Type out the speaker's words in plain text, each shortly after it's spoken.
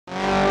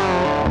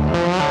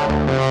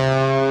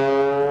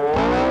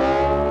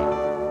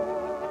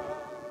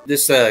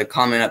this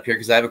comment up here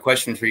because I have a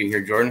question for you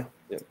here, Jordan.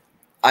 Yeah.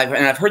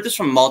 I've heard this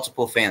from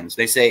multiple fans.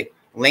 They say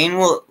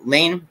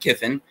Lane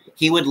Kiffin,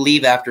 he would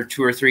leave after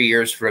 2 or 3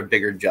 years for a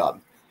bigger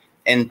job.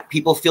 And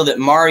people feel that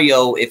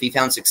Mario, if he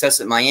found success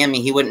at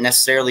Miami, he wouldn't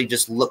necessarily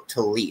just look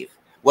to leave.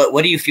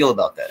 What do you feel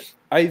about that?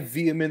 I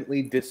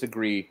vehemently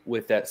disagree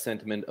with that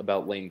sentiment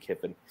about Lane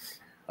Kiffin.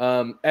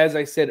 As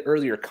I said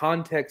earlier,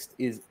 context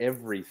is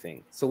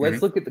everything. So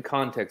let's look at the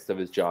context of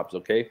his jobs,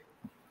 okay?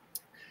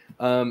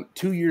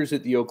 2 years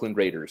at the Oakland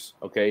Raiders,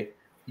 okay?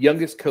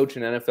 Youngest coach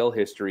in NFL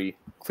history,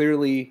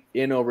 clearly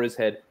in over his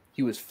head.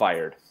 He was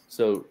fired,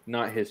 so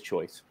not his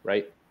choice,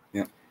 right?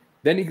 Yeah.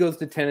 Then he goes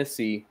to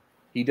Tennessee.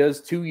 He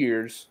does 2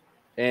 years,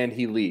 and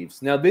he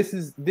leaves. Now, this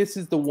is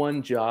the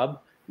one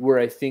job where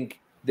I think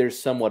there's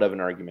somewhat of an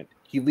argument.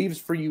 He leaves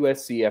for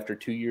USC after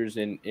 2 years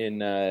in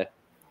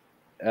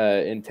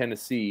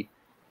Tennessee.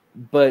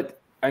 But,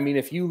 I mean,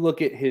 if you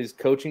look at his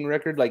coaching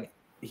record, like,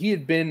 he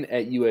had been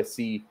at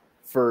USC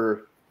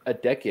for a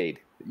decade,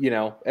 you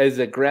know, as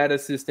a grad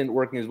assistant,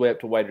 working his way up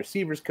to wide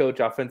receivers coach,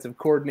 offensive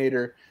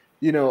coordinator,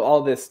 you know,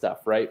 all this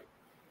stuff, right?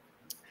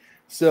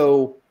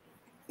 So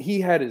he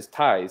had his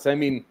ties. I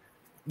mean,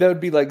 that would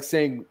be like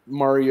saying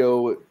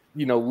Mario,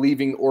 you know,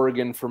 leaving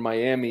Oregon for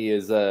Miami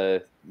is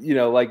you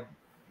know, like,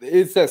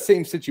 it's that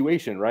same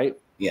situation, right?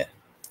 Yeah.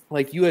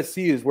 Like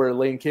USC is where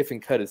Lane Kiffin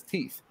cut his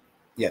teeth.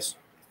 Yes.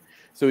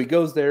 So he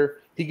goes there.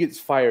 He gets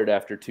fired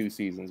after 2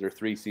 seasons or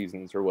 3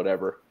 seasons or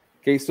whatever.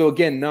 Okay, so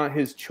again, not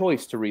his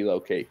choice to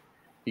relocate.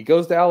 He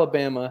goes to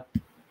Alabama,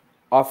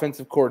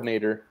 offensive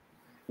coordinator,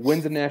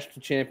 wins a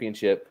national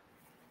championship,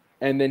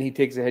 and then he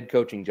takes a head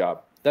coaching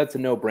job. That's a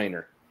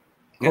no-brainer.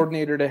 Yeah.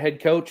 Coordinator to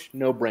head coach,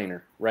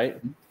 no-brainer,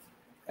 right?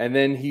 And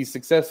then he's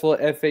successful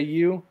at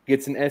FAU,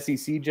 gets an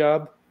SEC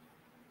job.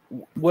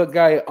 What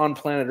guy on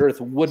planet Earth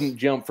wouldn't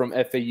jump from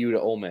FAU to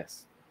Ole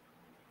Miss?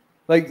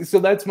 Like, so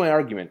that's my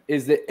argument,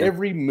 is that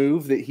every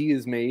move that he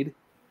has made,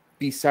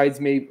 besides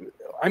maybe,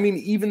 I mean,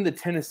 even the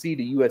Tennessee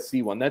to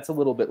USC one, that's a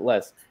little bit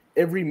less.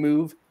 Every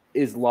move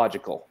is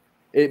logical.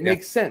 It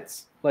makes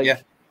sense.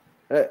 Like,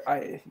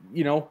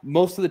 you know,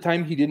 most of the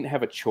time he didn't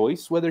have a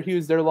choice whether he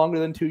was there longer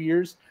than 2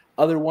 years.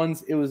 Other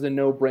ones, it was a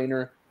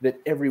no-brainer that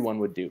everyone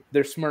would do.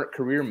 They're smart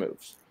career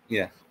moves.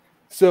 Yeah.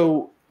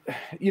 So,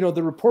 you know,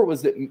 the report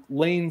was that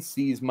Lane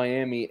sees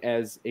Miami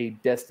as a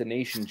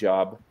destination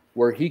job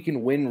where he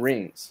can win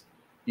rings.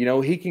 You know,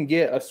 he can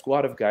get a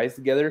squad of guys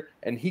together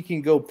and he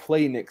can go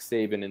play Nick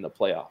Saban in the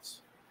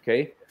playoffs.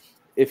 Okay.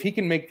 If he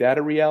can make that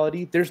a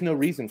reality, there's no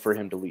reason for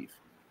him to leave,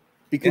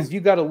 because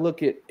you got to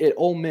look at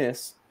Ole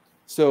Miss.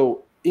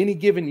 So any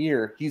given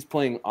year, he's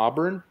playing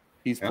Auburn,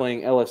 he's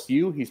playing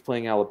LSU, he's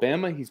playing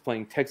Alabama, he's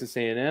playing Texas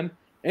A&M,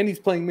 and he's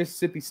playing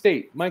Mississippi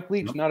State. Mike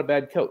Leach, not a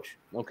bad coach.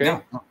 Okay.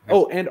 No.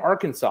 Oh, and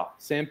Arkansas,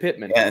 Sam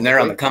Pittman. Yeah, and they're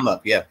on the come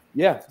up. Yeah.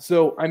 Yeah.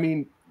 So, I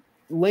mean,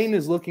 Lane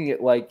is looking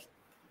at like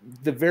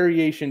the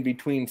variation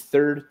between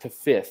 3rd to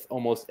 5th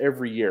almost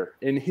every year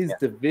in his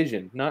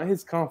division, not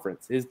his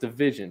conference, his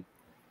division.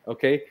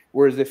 Okay.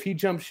 Whereas if he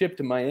jumps ship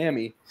to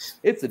Miami,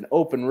 it's an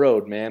open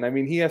road, man. I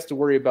mean, he has to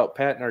worry about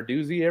Pat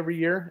Narduzzi every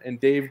year and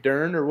Dave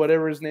Dern or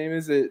whatever his name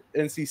is at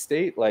NC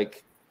State.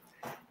 Like,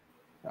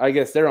 I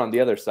guess they're on the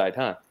other side,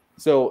 huh?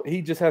 So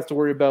he just has to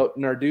worry about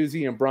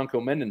Narduzzi and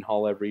Bronco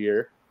Mendenhall every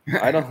year.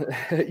 I don't,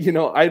 you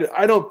know,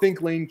 I don't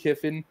think Lane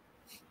Kiffin,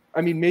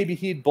 I mean, maybe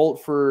he'd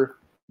bolt for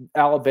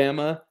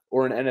Alabama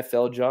or an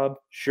NFL job.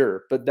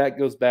 Sure. But that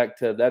goes back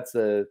to, that's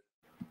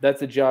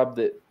a job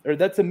that, or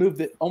that's a move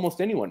that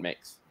almost anyone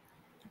makes.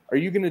 Are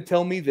you going to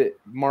tell me that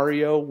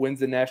Mario wins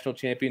the national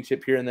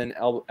championship here and then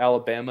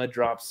Alabama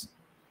drops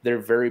their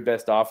very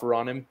best offer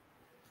on him?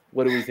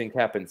 What do we think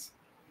happens?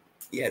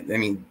 Yeah, I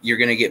mean, you're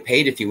going to get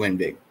paid if you win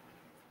big.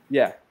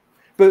 Yeah.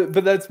 But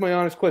that's my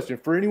honest question.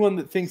 For anyone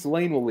that thinks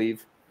Lane will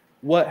leave,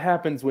 what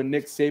happens when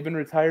Nick Saban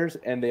retires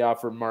and they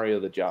offer Mario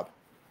the job?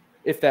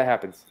 If that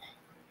happens.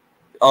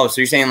 Oh, so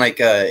you're saying like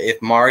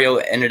if Mario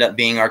ended up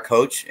being our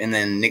coach and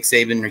then Nick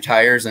Saban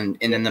retires and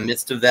in the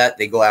midst of that,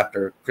 they go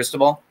after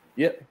Cristobal?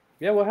 Yep.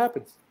 Yeah, what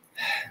happens?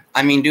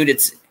 I mean, dude,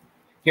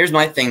 here's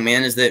my thing,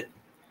 man, is that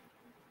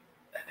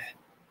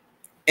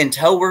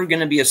until we're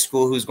going to be a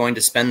school who's going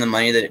to spend the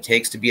money that it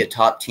takes to be a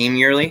top team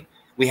yearly,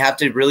 we have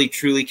to really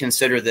truly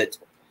consider that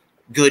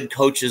good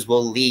coaches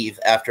will leave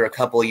after a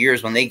couple of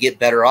years when they get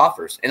better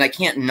offers. And I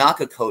can't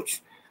knock a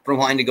coach for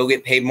wanting to go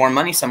get paid more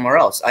money somewhere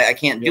else. I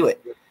can't do it.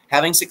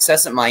 Having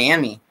success at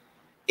Miami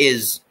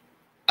is,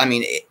 I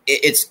mean,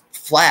 it's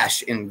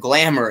flash and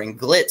glamour and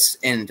glitz,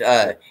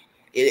 and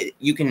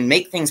you can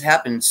make things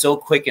happen so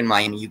quick in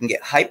Miami. You can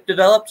get hype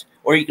developed,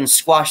 or you can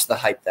squash the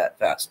hype that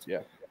fast.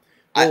 Yeah,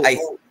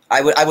 well,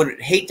 I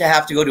would hate to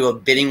have to go to a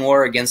bidding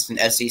war against an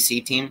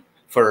SEC team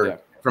for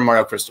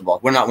Mario Cristobal.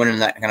 We're not winning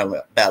that kind of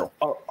a battle.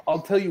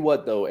 I'll tell you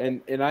what, though,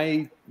 and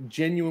I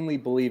genuinely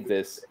believe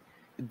this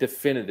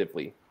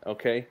definitively.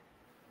 Okay,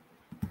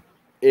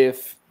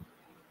 if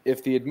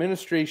the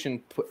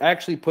administration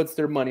actually puts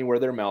their money where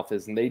their mouth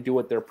is and they do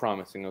what they're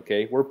promising,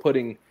 okay, we're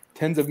putting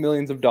tens of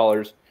millions of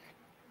dollars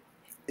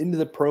into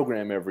the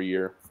program every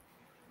year.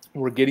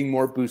 We're getting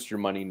more booster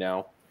money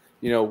now.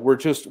 You know,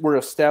 we're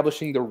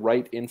establishing the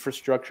right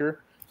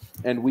infrastructure,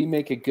 and we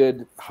make a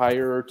good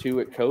hire or two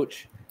at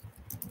coach.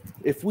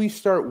 If we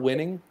start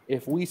winning,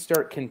 if we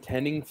start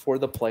contending for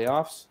the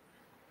playoffs,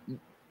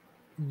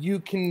 you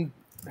can.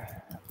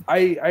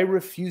 I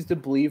refuse to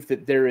believe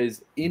that there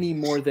is any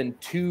more than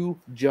 2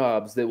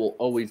 jobs that will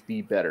always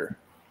be better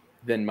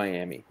than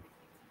Miami.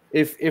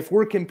 If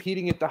we're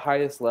competing at the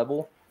highest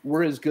level,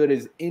 we're as good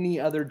as any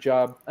other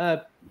job.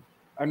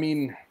 I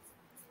mean,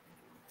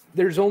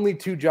 there's only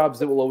 2 jobs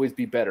that will always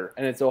be better,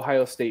 and it's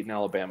Ohio State and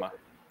Alabama.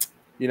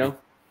 You know,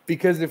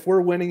 because if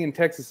we're winning and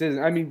Texas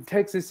isn't, I mean,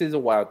 Texas is a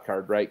wild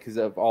card, right? Because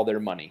of all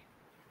their money.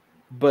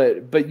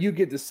 But you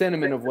get the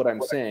sentiment of what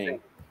I'm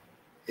saying.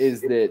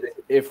 Is that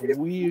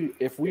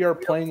if we are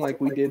playing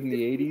like we did in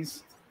the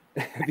 80s,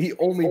 the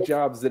only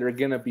jobs that are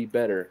going to be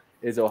better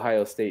is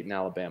Ohio State and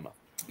Alabama.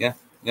 Yeah,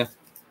 yeah.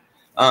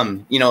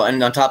 You know,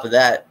 and on top of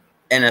that,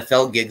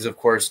 NFL gigs, of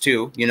course,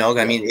 too. You know,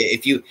 I mean,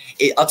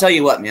 I'll tell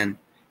you what, man.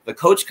 The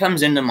coach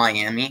comes into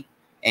Miami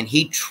and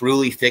he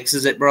truly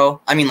fixes it, bro.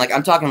 I mean, like,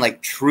 I'm talking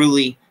like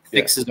truly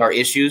fixes our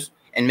issues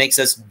and makes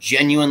us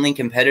genuinely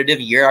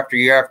competitive year after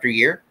year after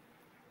year.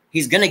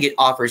 He's going to get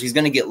offers. He's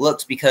going to get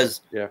looks because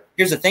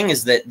here's the thing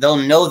is that they'll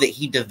know that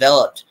he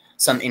developed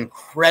some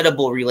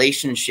incredible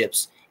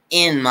relationships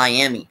in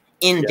Miami,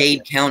 in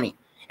Dade County.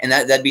 And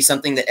that'd be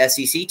something that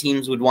SEC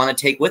teams would want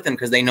to take with him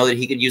because they know that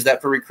he could use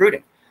that for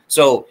recruiting.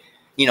 So,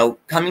 you know,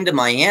 coming to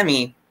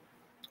Miami,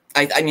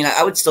 I mean,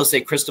 I would still say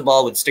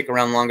Cristobal would stick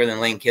around longer than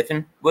Lane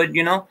Kiffin would,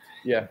 you know?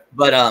 Yeah.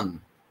 But,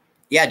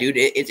 yeah, dude,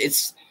 it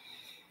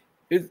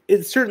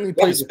certainly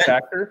plays a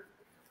factor.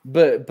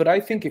 But I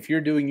think if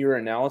you're doing your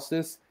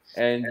analysis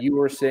and you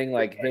were saying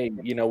like, hey,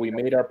 you know, we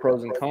made our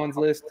pros and cons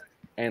list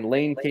and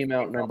Lane came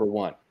out number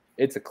 1.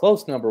 It's a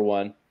close number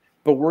 1,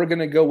 but we're going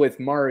to go with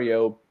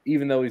Mario,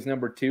 even though he's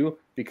number 2,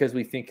 because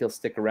we think he'll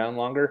stick around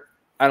longer.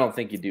 I don't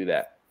think you do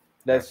that.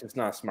 That's just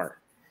not smart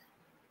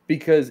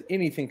because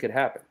anything could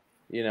happen,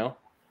 you know?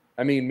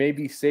 I mean,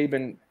 maybe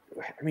Saban,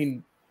 I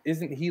mean,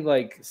 isn't he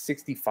like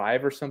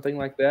 65 or something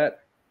like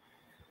that?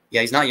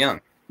 Yeah, he's not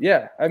young.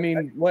 Yeah, I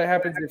mean, what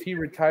happens if he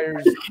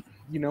retires,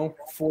 you know,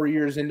 4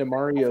 years into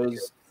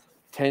Mario's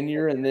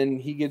tenure and then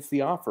he gets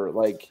the offer?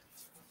 Like,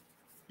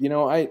 you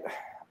know, I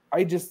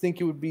just think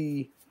it would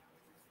be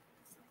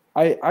 –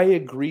 I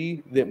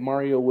agree that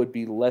Mario would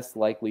be less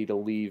likely to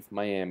leave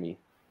Miami.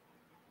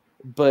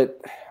 But,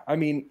 I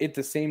mean, at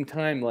the same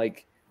time,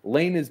 like,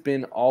 Lane has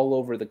been all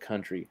over the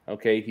country,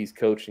 okay? He's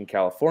coached in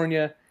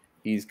California.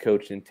 He's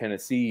coached in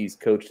Tennessee. He's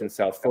coached in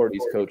South Florida.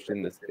 He's coached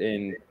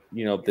in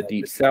you know, the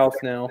Deep South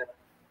now.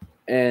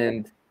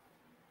 And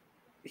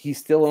he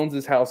still owns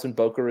his house in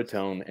Boca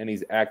Raton, and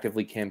he's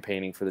actively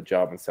campaigning for the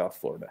job in South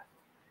Florida.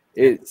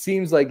 It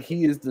seems like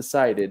he has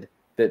decided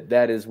that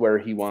that is where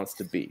he wants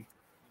to be.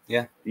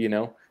 Yeah. You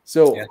know?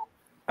 So,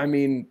 I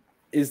mean,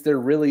 is there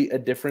really a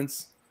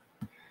difference?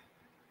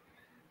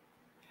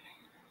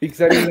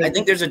 Because I mean, I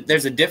think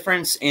there's a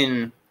difference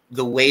in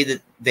the way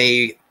that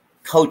they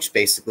coach,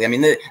 basically. I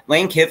mean,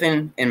 Lane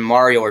Kiffin and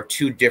Mario are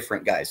 2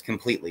 different guys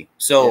completely.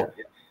 So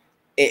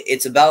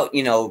it's about,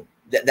 you know,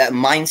 that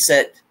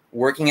mindset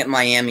working at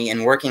Miami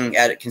and working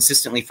at it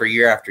consistently for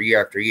year after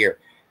year after year.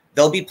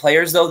 There'll be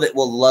players, though, that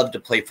will love to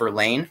play for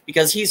Lane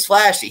because he's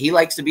flashy. He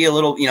likes to be a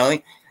little, you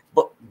know,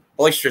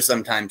 boisterous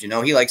sometimes, you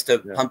know. He likes to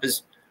pump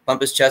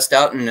his chest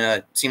out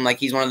and seem like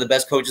he's one of the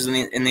best coaches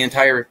in the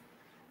entire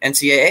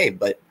NCAA.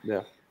 But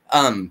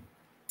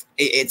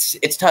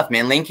it's tough,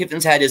 man. Lane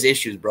Kiffin's had his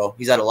issues, bro.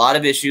 He's had a lot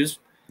of issues.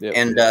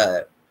 And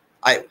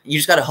you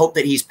just got to hope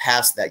that he's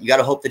past that. You got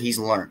to hope that he's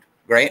learned,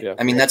 right?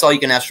 I mean, that's all you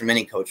can ask from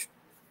any coach.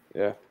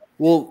 Yeah.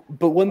 Well,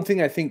 but one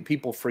thing I think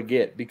people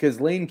forget,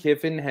 because Lane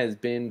Kiffin has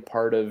been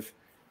part of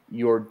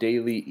your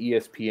daily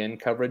ESPN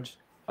coverage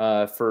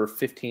for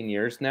 15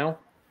 years now.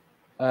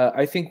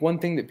 I think one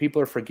thing that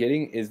people are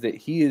forgetting is that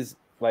he is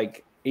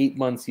like 8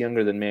 months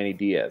younger than Manny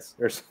Diaz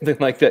or something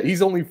like that.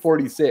 He's only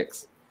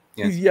 46.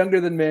 Yeah. He's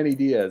younger than Manny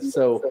Diaz.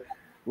 So,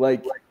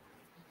 like,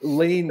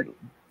 Lane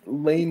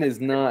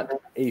is not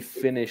a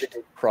finished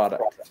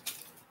product,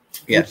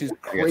 which is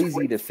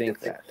crazy to think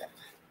that.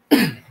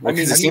 I mean,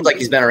 it seems like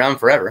he's been around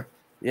forever.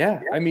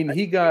 Yeah. I mean,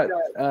 he got,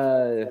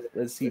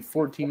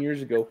 14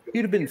 years ago.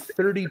 He'd have been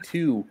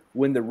 32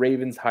 when the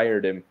Ravens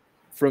hired him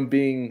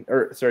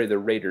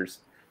the Raiders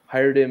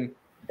hired him,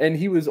 and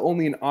he was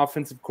only an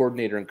offensive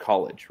coordinator in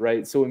college,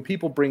 right? So when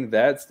people bring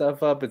that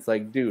stuff up, it's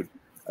like, dude,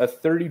 a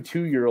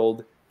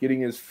 32-year-old getting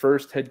his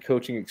first head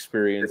coaching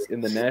experience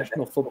in the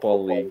National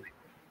Football League.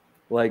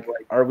 Like,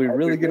 are we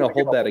really going to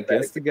hold that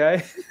against the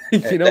guy?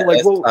 You know,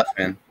 like, tough,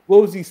 man.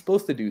 What was he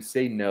supposed to do?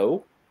 Say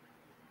no?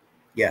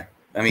 Yeah.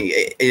 I mean,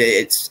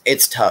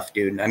 it's tough,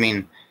 dude. I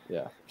mean,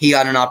 he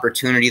got an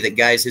opportunity that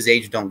guys his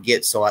age don't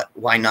get, so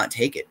why not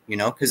take it, you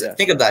know? Because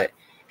think about it.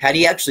 Had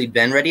he actually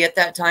been ready at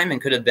that time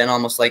and could have been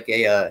almost like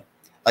a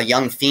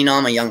young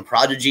phenom, a young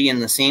prodigy in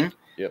the scene,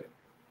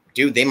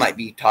 dude, they might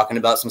be talking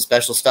about some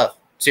special stuff.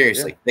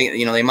 Seriously,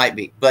 they might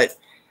be. But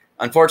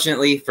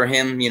unfortunately for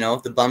him, you know,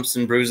 the bumps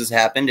and bruises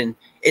happened, and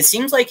It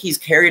seems like he's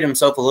carried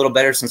himself a little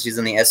better since he's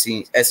in the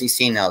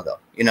SEC now, though.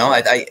 You know,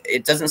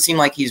 it doesn't seem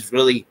like he's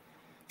really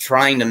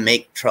trying to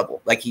make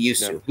trouble like he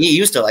used to. He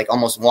used to like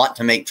almost want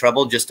to make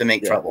trouble just to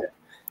make trouble.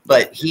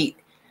 But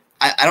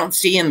I don't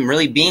see him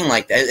really being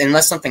like that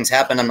unless something's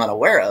happened I'm not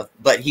aware of.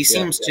 But he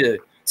seems to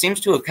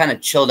have kind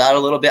of chilled out a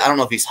little bit. I don't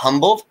know if he's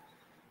humbled,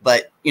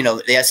 but you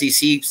know, the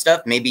SEC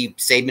stuff, maybe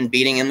Saban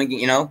beating him,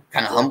 you know,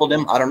 kind of humbled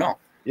him. I don't know.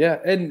 Yeah,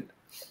 and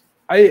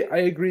I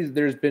agree that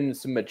there's been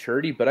some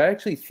maturity, but I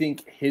actually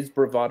think his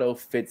bravado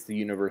fits the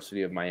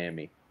University of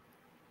Miami.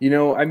 You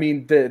know, I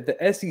mean, the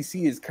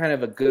SEC is kind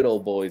of a good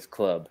old boys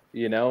club.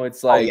 You know,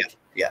 it's like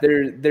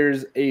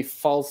there's a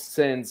false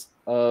sense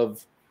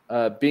of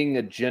being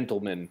a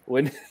gentleman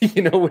when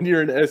when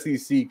you're an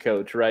SEC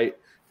coach, right?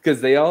 Because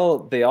they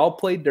all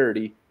play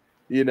dirty,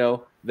 you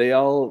know, they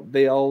all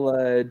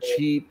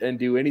cheat and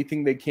do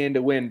anything they can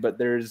to win. But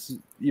there's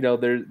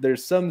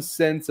there's some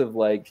sense of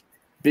like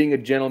being a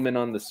gentleman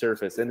on the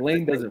surface, and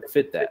Lane doesn't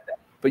fit that.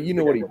 But you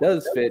know what he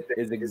does fit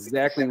is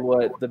exactly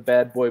what the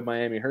bad boy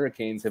Miami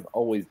Hurricanes have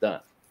always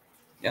done.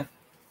 Yeah.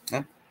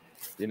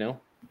 You know,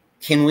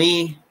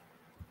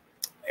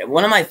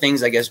 one of my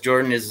things, I guess,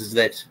 Jordan, is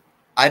that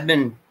I've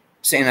been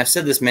saying, I've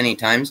said this many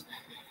times,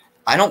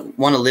 I don't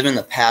want to live in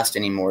the past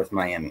anymore with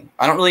Miami.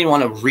 I don't really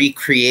want to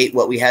recreate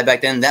what we had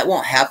back then. That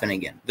won't happen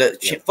again.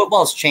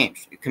 Football's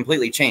changed,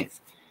 completely changed.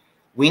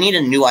 We need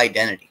a new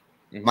identity.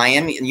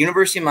 The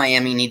University of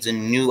Miami needs a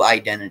new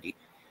identity.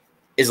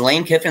 Is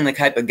Lane Kiffin the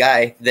type of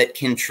guy that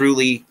can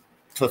truly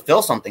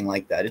fulfill something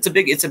like that? It's a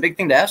big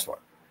thing to ask for.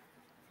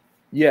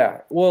 Yeah,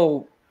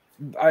 well,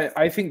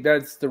 I think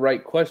that's the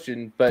right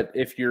question. But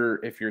if you're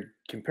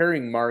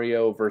comparing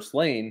Mario versus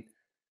Lane,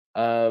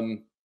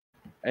 and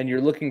you're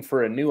looking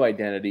for a new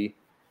identity,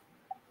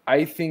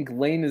 I think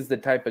Lane is the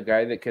type of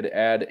guy that could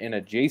add an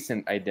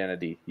adjacent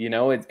identity. You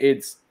know,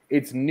 it's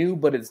new,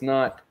 but it's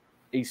not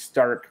a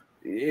stark.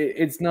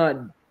 It's not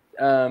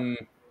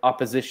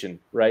opposition,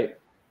 right?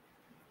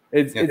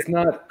 It's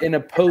not an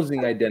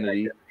opposing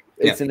identity.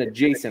 It's an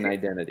adjacent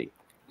identity.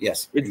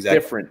 Yes, it's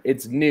different.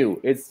 It's new.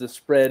 It's the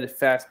spread,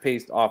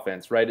 fast-paced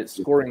offense, right? It's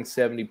scoring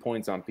 70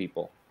 points on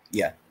people.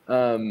 Yeah.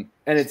 And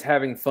it's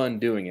having fun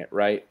doing it,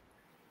 right?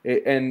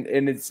 And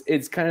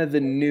it's kind of the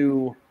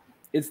new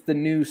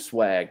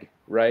swag,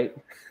 right?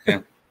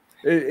 Yeah.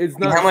 It's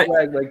not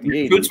swag like the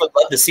 80s. Recruits would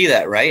love to see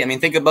that, right? I mean,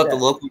 think about the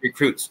local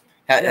recruits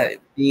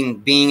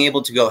being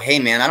able to go, hey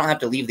man, I don't have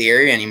to leave the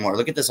area anymore.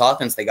 Look at this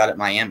offense they got at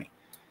Miami.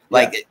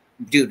 Like,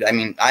 dude, I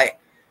mean, I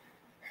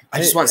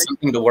just want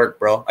something to work,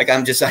 bro. Like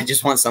I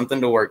just want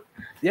something to work.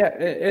 Yeah,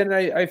 and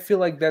I feel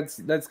like that's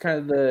kind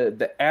of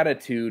the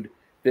attitude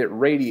that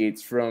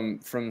radiates from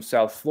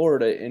South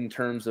Florida in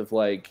terms of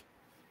like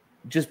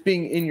just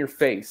being in your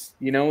face,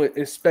 you know,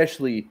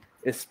 especially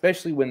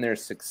when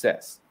there's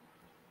success.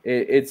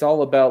 It's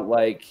all about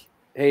like,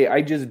 hey,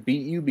 I just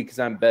beat you because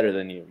I'm better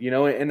than you, you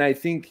know. And I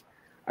think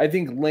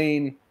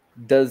Lane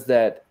does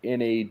that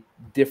in a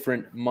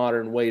different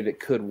modern way that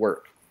could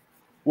work.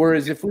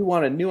 Whereas if we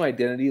want a new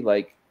identity,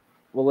 like,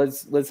 well,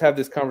 let's have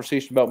this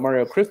conversation about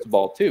Mario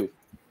Cristobal too.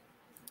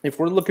 If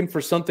we're looking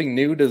for something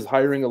new, does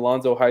hiring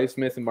Alonzo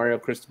Highsmith and Mario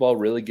Cristobal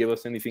really give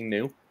us anything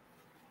new?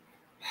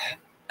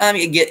 I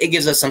mean, it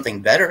gives us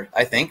something better,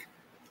 I think.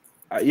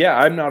 Yeah,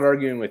 I'm not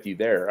arguing with you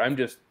there. I'm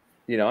just,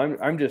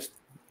 I'm just,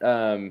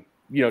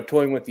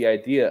 toying with the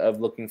idea of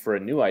looking for a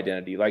new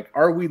identity. Like,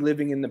 are we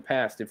living in the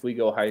past if we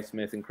go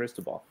Highsmith and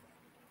Cristobal?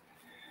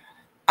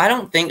 I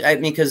don't think. I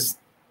mean, because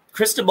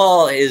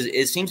Cristobal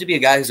seems to be a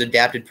guy who's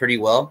adapted pretty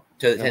well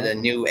to the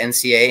new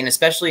NCAA, and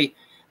especially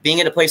being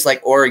at a place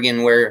like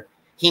Oregon where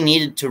he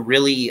needed to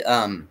really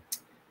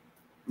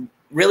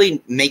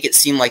make it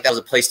seem like that was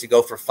a place to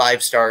go for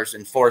 5 stars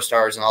and 4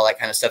 stars and all that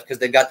kind of stuff because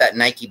they've got that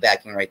Nike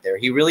backing right there.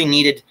 He really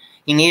needed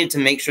to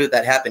make sure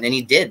that happened, and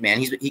he did, man.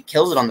 He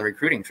kills it on the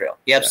recruiting trail.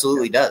 He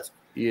absolutely does.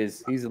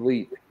 He's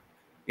elite.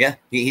 Yeah,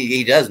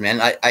 he does,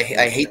 man. I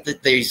hate that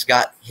he's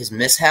got his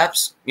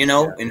mishaps,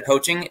 in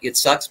coaching. It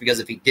sucks because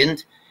if he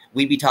didn't,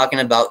 we'd be talking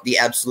about the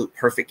absolute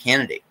perfect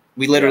candidate.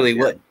 We literally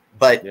would.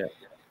 But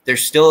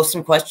there's still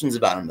some questions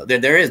about him, though.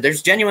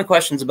 There's genuine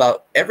questions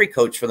about every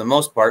coach for the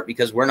most part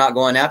because we're not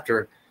going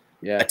after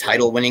a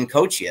title-winning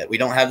coach yet. We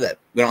don't have that.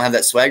 We don't have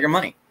that swagger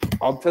money.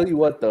 I'll tell you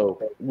what, though.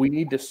 We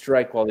need to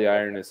strike while the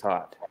iron is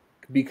hot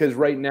because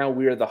right now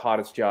we are the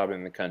hottest job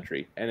in the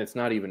country, and it's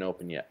not even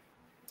open yet.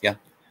 Yeah.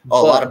 A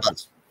lot of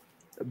buzz.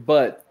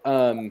 But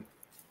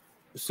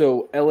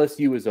so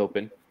LSU is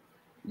open.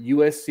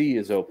 USC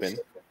is open.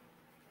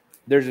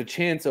 There's a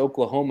chance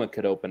Oklahoma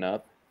could open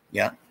up.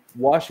 Yeah.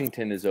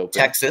 Washington is open.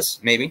 Texas,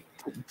 maybe.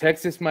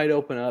 Texas might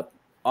open up.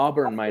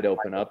 Auburn might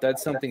open up.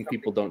 That's something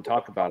people don't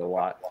talk about a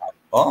lot.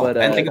 Oh, I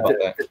didn't think about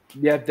that.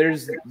 Yeah,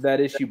 there's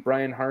that issue.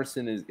 Brian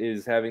Harsin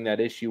is having that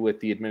issue with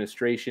the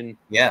administration.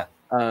 Yeah.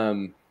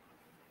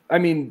 I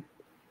mean,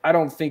 I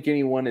don't think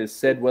anyone has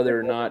said whether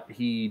or not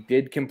he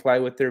did comply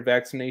with their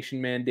vaccination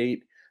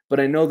mandate, but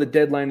I know the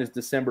deadline is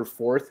December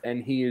 4th,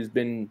 and he has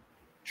been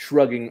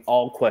shrugging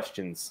all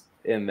questions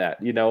in that,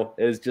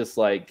 it's just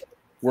like,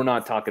 we're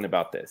not talking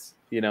about this,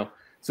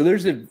 So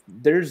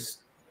there's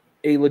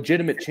a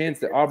legitimate chance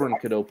that Auburn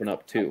could open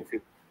up too.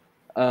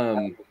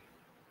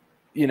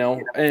 You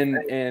know,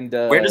 and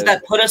where does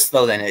that put us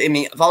though? Then I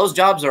mean, if all those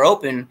jobs are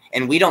open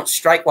and we don't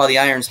strike while the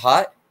iron's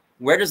hot,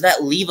 where does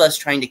that leave us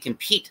trying to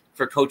compete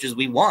for coaches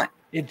we want?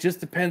 It just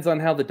depends on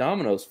how the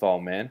dominoes fall,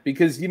 man.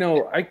 Because, you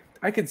know,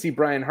 I could see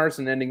Brian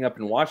Harsin ending up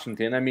in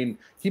Washington. I mean,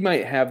 he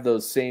might have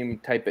those same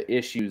type of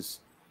issues,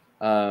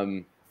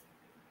 you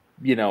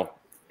know,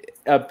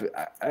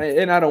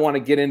 and I don't want to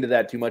get into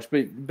that too much,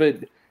 but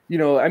you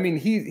know, I mean,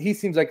 he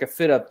seems like a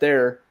fit up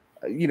there,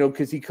 you know,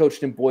 because he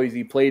coached in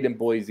Boise, played in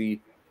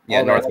Boise,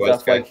 all that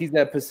stuff. Like he's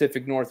that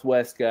Pacific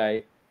Northwest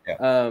guy.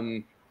 Yeah.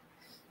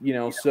 You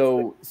know,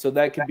 so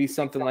that could be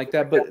something like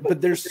that. But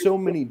there's so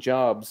many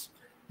jobs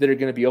that are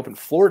going to be open.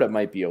 Florida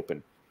might be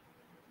open.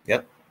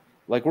 Yep.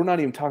 Like we're not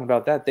even talking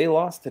about that. They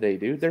lost today,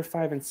 dude. They're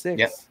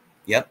 5-6.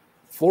 Yep.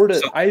 Florida,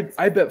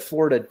 I bet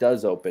Florida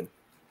does open.